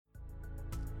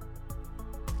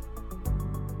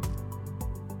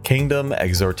Kingdom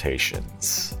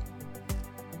Exhortations,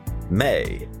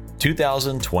 May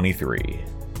 2023.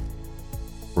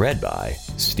 Read by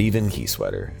Stephen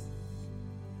Keysweater.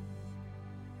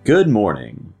 Good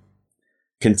morning.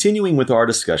 Continuing with our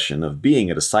discussion of being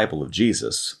a disciple of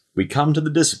Jesus, we come to the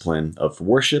discipline of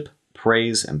worship,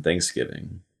 praise, and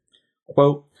thanksgiving.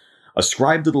 Quote,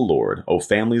 "Ascribe to the Lord, O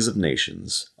families of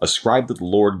nations. Ascribe to the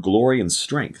Lord glory and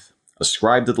strength.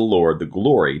 Ascribe to the Lord the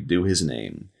glory due his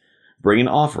name. Bring an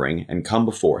offering and come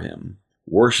before him.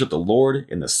 Worship the Lord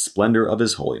in the splendor of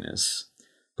his holiness."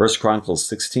 1 Chronicles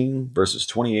 16, verses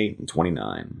 28 and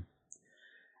 29.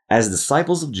 As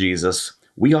disciples of Jesus,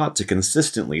 we ought to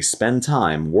consistently spend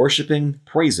time worshiping,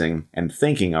 praising, and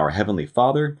thanking our Heavenly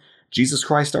Father, Jesus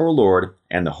Christ our Lord,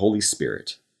 and the Holy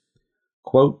Spirit.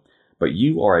 Quote, "But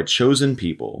you are a chosen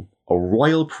people, a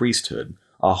royal priesthood,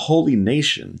 a holy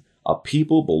nation, a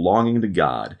people belonging to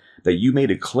God, that you may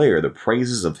declare the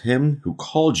praises of him who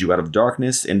called you out of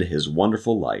darkness into his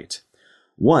wonderful light.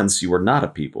 Once you were not a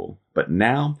people, but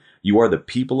now you are the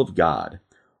people of God.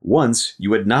 Once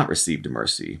you had not received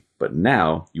mercy, but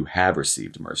now you have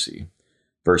received mercy."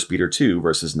 1 Peter 2,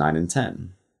 verses 9 and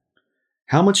 10.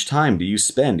 How much time do you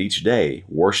spend each day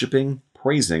worshiping,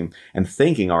 praising, and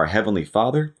thanking our Heavenly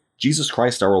Father, Jesus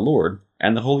Christ our Lord,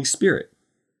 and the Holy Spirit?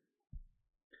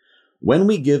 When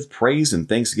we give praise and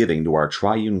thanksgiving to our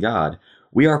triune God,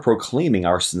 we are proclaiming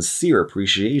our sincere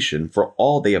appreciation for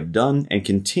all they have done and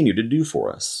continue to do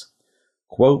for us.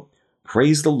 Quote,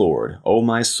 "Praise the Lord, O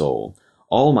my soul,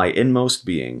 all my inmost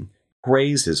being.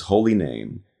 Praise his holy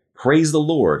name. Praise the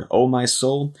Lord, O my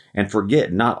soul, and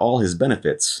forget not all his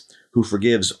benefits, who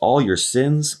forgives all your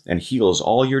sins and heals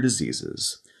all your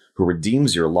diseases, who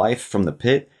redeems your life from the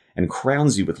pit and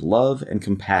crowns you with love and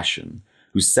compassion,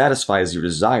 who satisfies your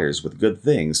desires with good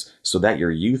things so that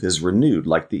your youth is renewed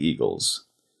like the eagles."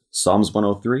 Psalms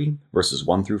 103, verses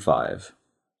 1 through 5.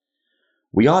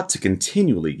 We ought to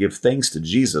continually give thanks to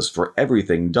Jesus for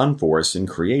everything done for us in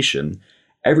creation,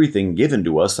 everything given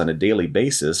to us on a daily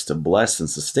basis to bless and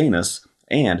sustain us,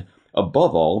 and,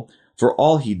 above all, for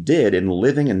all he did in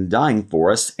living and dying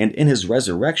for us and in his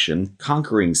resurrection,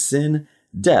 conquering sin,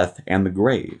 death, and the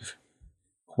grave.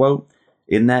 Quote,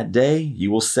 "In that day you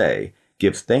will say,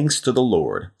 'Give thanks to the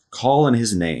Lord, call on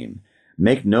his name,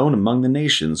 make known among the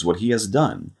nations what he has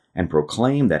done, and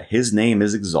proclaim that his name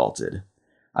is exalted.'"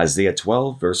 Isaiah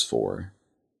 12, verse 4.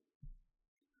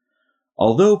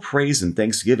 Although praise and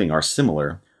thanksgiving are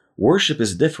similar, worship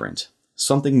is different,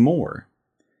 something more.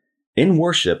 In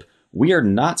worship, we are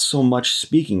not so much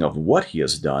speaking of what he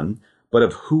has done, but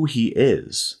of who he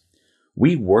is.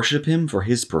 We worship him for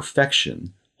his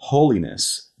perfection,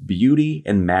 holiness, beauty,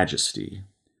 and majesty.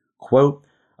 Quote,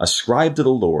 "Ascribe to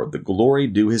the Lord the glory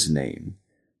due his name.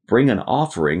 Bring an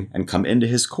offering and come into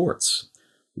his courts.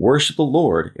 Worship the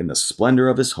Lord in the splendor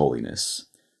of his holiness.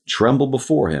 Tremble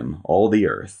before him, all the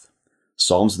earth."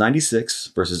 Psalms 96,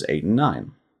 verses 8 and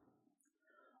 9.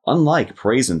 Unlike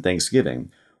praise and thanksgiving,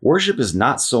 worship is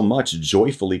not so much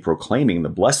joyfully proclaiming the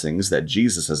blessings that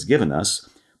Jesus has given us,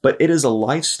 but it is a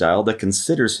lifestyle that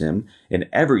considers him in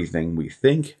everything we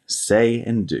think, say,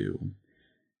 and do.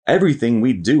 Everything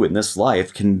we do in this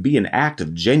life can be an act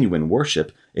of genuine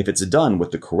worship if it's done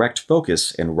with the correct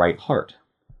focus and right heart.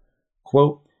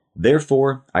 Quote,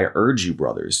 "Therefore, I urge you,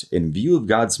 brothers, in view of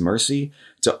God's mercy,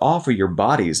 to offer your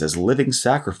bodies as living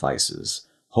sacrifices,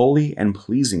 holy and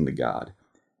pleasing to God.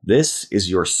 This is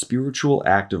your spiritual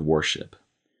act of worship.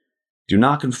 Do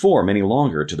not conform any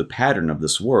longer to the pattern of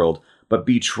this world, but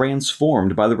be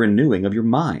transformed by the renewing of your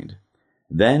mind.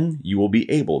 Then you will be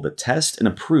able to test and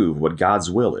approve what God's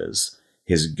will is,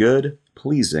 his good,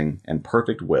 pleasing, and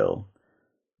perfect will."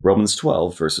 Romans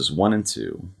 12, verses 1 and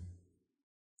 2.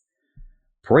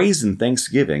 Praise and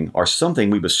thanksgiving are something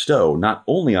we bestow not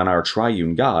only on our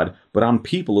triune God, but on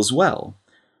people as well.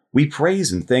 We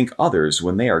praise and thank others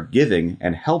when they are giving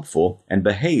and helpful and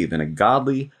behave in a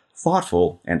godly,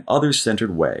 thoughtful, and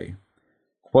other-centered way.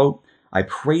 Quote, "I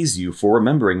praise you for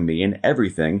remembering me in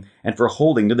everything and for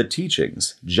holding to the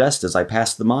teachings, just as I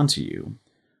passed them on to you."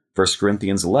 1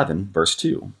 Corinthians 11, verse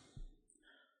 2.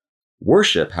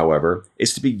 Worship, however,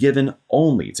 is to be given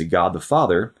only to God the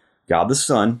Father, God the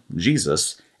Son,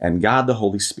 Jesus, and God the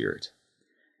Holy Spirit.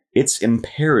 It's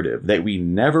imperative that we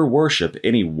never worship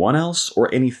anyone else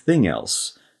or anything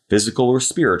else, physical or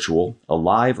spiritual,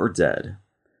 alive or dead.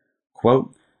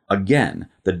 Quote, "Again,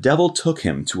 the devil took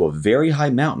him to a very high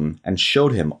mountain and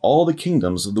showed him all the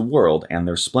kingdoms of the world and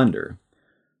their splendor.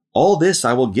 'All this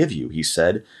I will give you,' he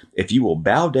said, 'if you will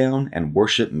bow down and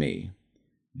worship me.'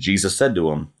 Jesus said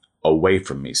to him, 'Away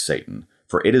from me, Satan,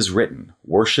 for it is written,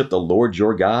 worship the Lord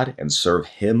your God and serve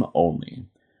him only.'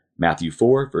 Matthew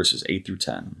 4, verses 8 through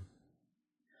 10.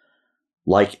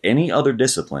 Like any other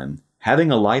discipline,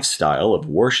 having a lifestyle of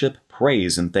worship,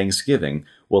 praise, and thanksgiving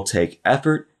will take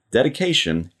effort,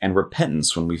 dedication, and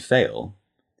repentance when we fail.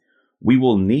 We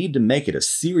will need to make it a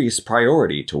serious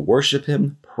priority to worship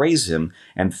Him, praise Him,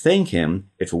 and thank Him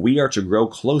if we are to grow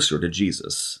closer to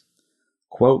Jesus.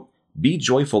 Quote, "Be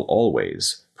joyful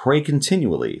always, pray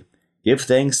continually, give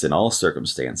thanks in all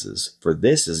circumstances, for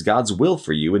this is God's will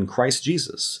for you in Christ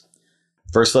Jesus."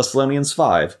 1 Thessalonians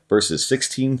 5, verses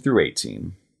 16 through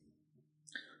 18.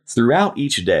 Throughout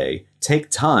each day, take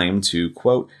time to,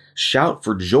 quote, "shout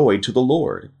for joy to the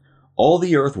Lord. All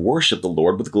the earth worship the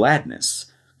Lord with gladness.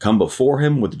 Come before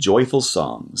Him with joyful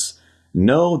songs.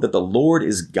 Know that the Lord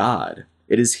is God.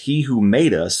 It is He who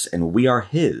made us, and we are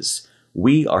His.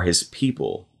 We are His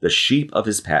people, the sheep of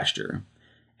His pasture.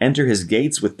 Enter His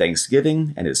gates with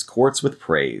thanksgiving and His courts with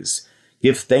praise.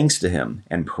 Give thanks to Him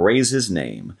and praise His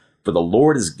name. For the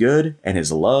Lord is good, and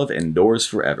His love endures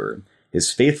forever.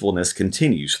 His faithfulness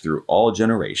continues through all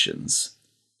generations."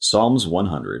 Psalms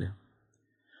 100.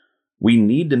 We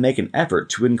need to make an effort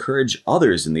to encourage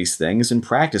others in these things and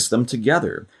practice them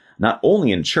together, not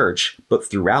only in church, but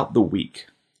throughout the week.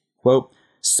 Quote,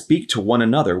 "Speak to one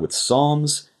another with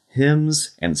psalms,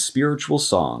 hymns, and spiritual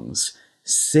songs.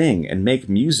 Sing and make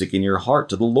music in your heart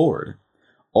to the Lord,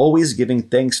 always giving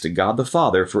thanks to God the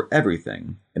Father for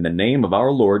everything, in the name of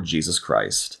our Lord Jesus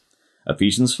Christ."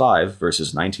 Ephesians 5,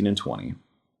 verses 19 and 20.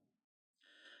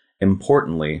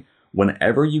 Importantly,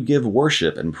 whenever you give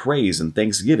worship and praise and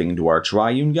thanksgiving to our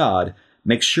triune God,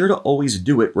 make sure to always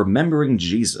do it remembering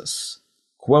Jesus.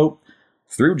 Quote,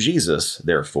 "Through Jesus,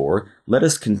 therefore, let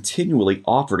us continually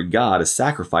offer to God a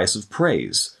sacrifice of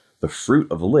praise, the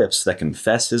fruit of lips that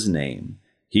confess His name."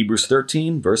 Hebrews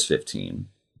 13, verse 15.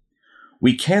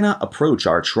 We cannot approach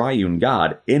our triune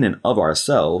God in and of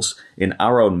ourselves, in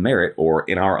our own merit, or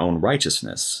in our own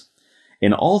righteousness.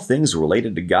 In all things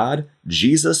related to God,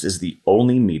 Jesus is the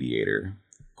only mediator.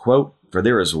 Quote, "For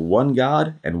there is one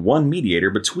God and one mediator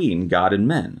between God and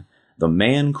men, the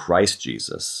man Christ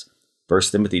Jesus."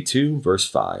 1 Timothy 2, verse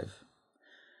 5.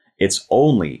 It's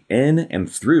only in and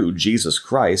through Jesus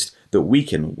Christ that we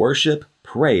can worship,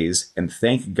 praise, and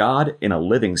thank God in a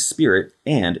living spirit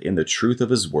and in the truth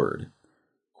of His word.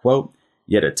 Quote,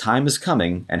 "Yet a time is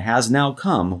coming and has now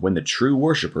come when the true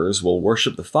worshipers will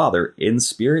worship the Father in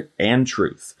spirit and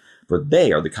truth, for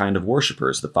they are the kind of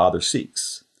worshipers the Father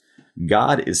seeks.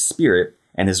 God is spirit,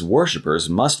 and His worshipers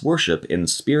must worship in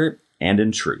spirit and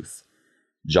in truth."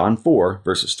 John 4,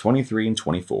 verses 23 and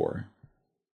 24.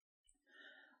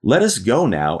 Let us go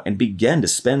now and begin to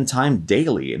spend time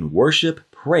daily in worship,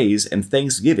 praise, and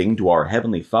thanksgiving to our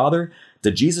Heavenly Father,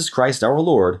 to Jesus Christ our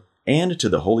Lord, and to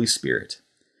the Holy Spirit.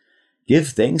 Give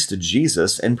thanks to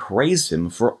Jesus and praise Him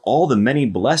for all the many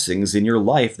blessings in your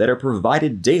life that are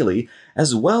provided daily,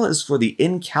 as well as for the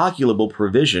incalculable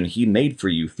provision He made for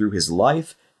you through His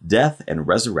life, death, and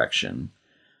resurrection.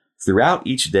 Throughout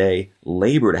each day,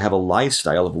 labor to have a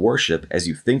lifestyle of worship as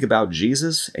you think about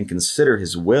Jesus and consider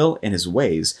His will and His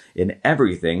ways in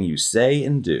everything you say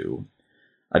and do.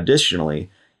 Additionally,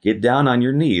 get down on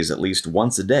your knees at least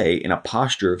once a day in a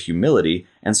posture of humility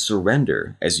and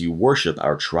surrender as you worship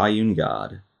our triune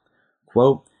God.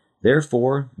 Quote,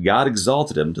 "Therefore, God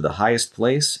exalted Him to the highest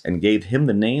place and gave Him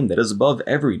the name that is above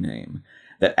every name,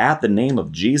 that at the name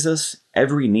of Jesus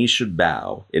every knee should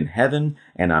bow, in heaven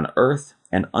and on earth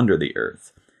and under the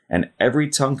earth, and every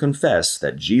tongue confess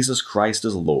that Jesus Christ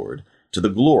is Lord, to the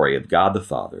glory of God the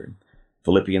Father."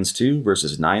 Philippians 2,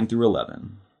 verses 9 through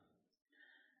 11.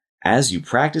 As you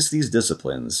practice these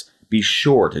disciplines, be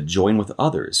sure to join with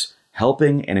others,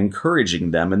 helping and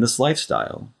encouraging them in this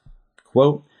lifestyle.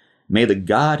 Quote, "May the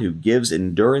God who gives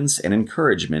endurance and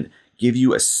encouragement give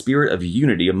you a spirit of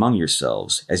unity among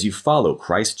yourselves as you follow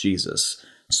Christ Jesus,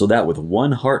 so that with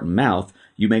one heart and mouth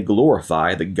you may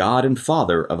glorify the God and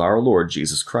Father of our Lord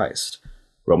Jesus Christ."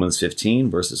 Romans 15,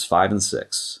 verses 5 and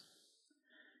 6.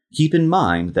 Keep in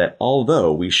mind that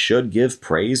although we should give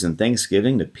praise and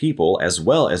thanksgiving to people as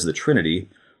well as the Trinity,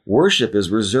 worship is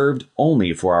reserved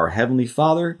only for our Heavenly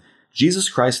Father, Jesus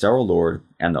Christ our Lord,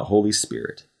 and the Holy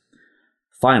Spirit.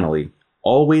 Finally,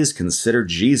 always consider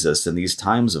Jesus in these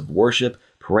times of worship,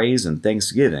 praise, and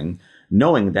thanksgiving,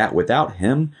 knowing that without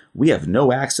Him, we have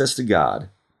no access to God.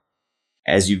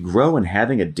 As you grow in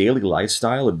having a daily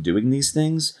lifestyle of doing these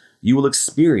things, you will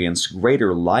experience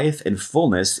greater life and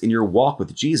fullness in your walk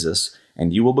with Jesus,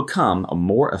 and you will become a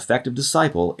more effective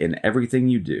disciple in everything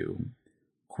you do.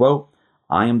 Quote,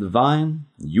 "I am the vine,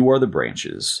 you are the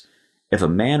branches. If a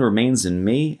man remains in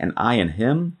me and I in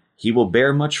him, he will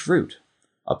bear much fruit.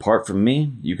 Apart from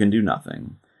me, you can do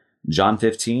nothing." John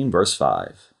 15, verse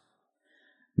 5.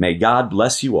 May God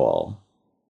bless you all.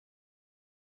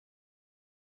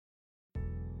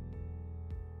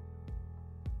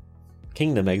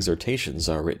 Kingdom Exhortations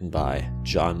are written by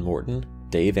John Morton,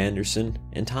 Dave Anderson,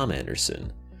 and Tom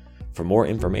Anderson. For more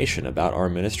information about our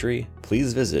ministry,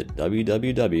 please visit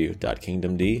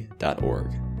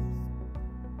www.kingdomd.org.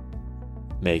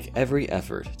 Make every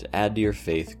effort to add to your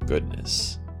faith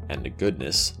goodness, and to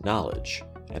goodness knowledge,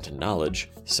 and to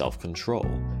knowledge self-control,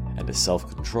 and to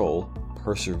self-control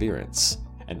perseverance,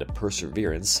 and to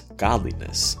perseverance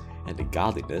godliness, and to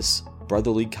godliness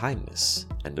brotherly kindness,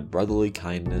 and to brotherly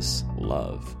kindness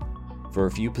love. For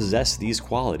if you possess these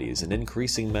qualities in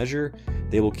increasing measure,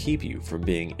 they will keep you from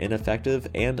being ineffective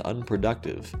and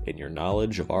unproductive in your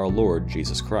knowledge of our Lord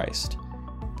Jesus Christ.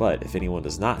 But if anyone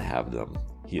does not have them,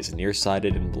 he is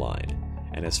nearsighted and blind,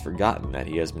 and has forgotten that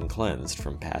he has been cleansed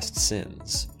from past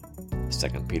sins. 2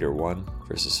 Peter 1,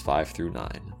 verses 5 through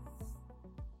 9.